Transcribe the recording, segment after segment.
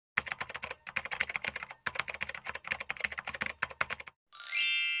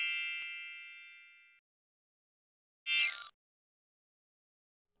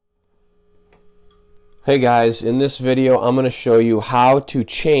Hey guys, in this video I'm going to show you how to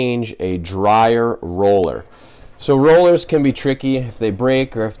change a dryer roller. So rollers can be tricky. If they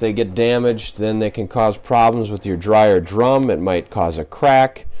break or if they get damaged, then they can cause problems with your dryer drum. It might cause a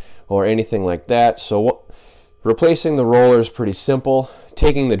crack or anything like that. So replacing the roller is pretty simple.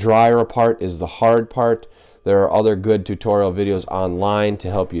 Taking the dryer apart is the hard part. There are other good tutorial videos online to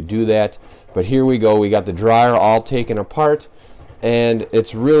help you do that. But here we go. We got the dryer all taken apart. And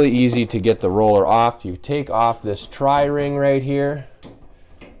it's really easy to get the roller off. You take off this tri-ring right here.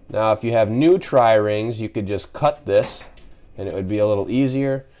 Now if you have new tri-rings, you could just cut this and it would be a little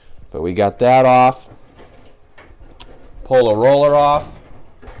easier. But we got that off. Pull the roller off.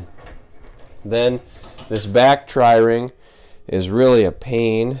 Then this back tri-ring is really a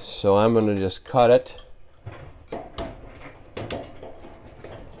pain, so I'm going to just cut it.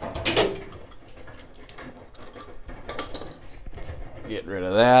 Get rid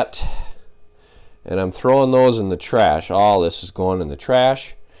of that, and I'm throwing those in the trash. All this is going in the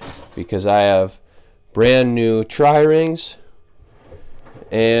trash because I have brand new tri-rings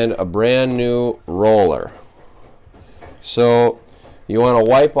and a brand new roller. So you want to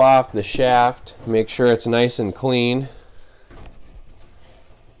wipe off the shaft, make sure it's nice and clean.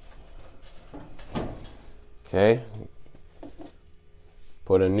 Okay,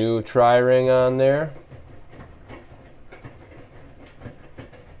 put a new tri-ring on there.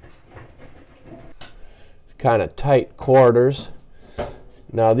 Kind of tight quarters.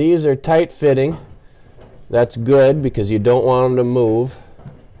 Now these are tight fitting. That's good because you don't want them to move,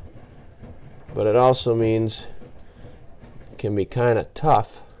 but it also means it can be kind of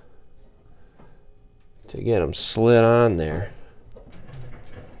tough to get them slid on there.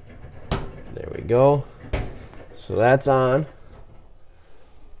 There we go. So that's on.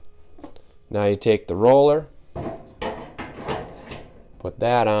 Now you take the roller, put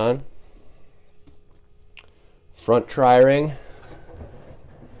that on. Front tri-ring,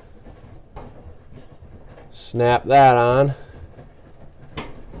 snap that on,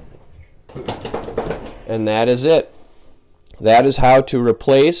 and that is it. That is how to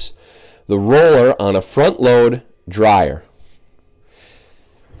replace the roller on a front load dryer.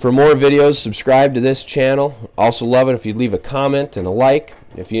 For more videos, subscribe to this channel. Also love it if you leave a comment and a like.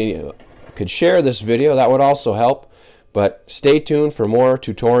 If you could share this video, that would also help. But stay tuned for more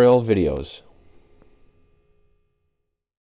tutorial videos.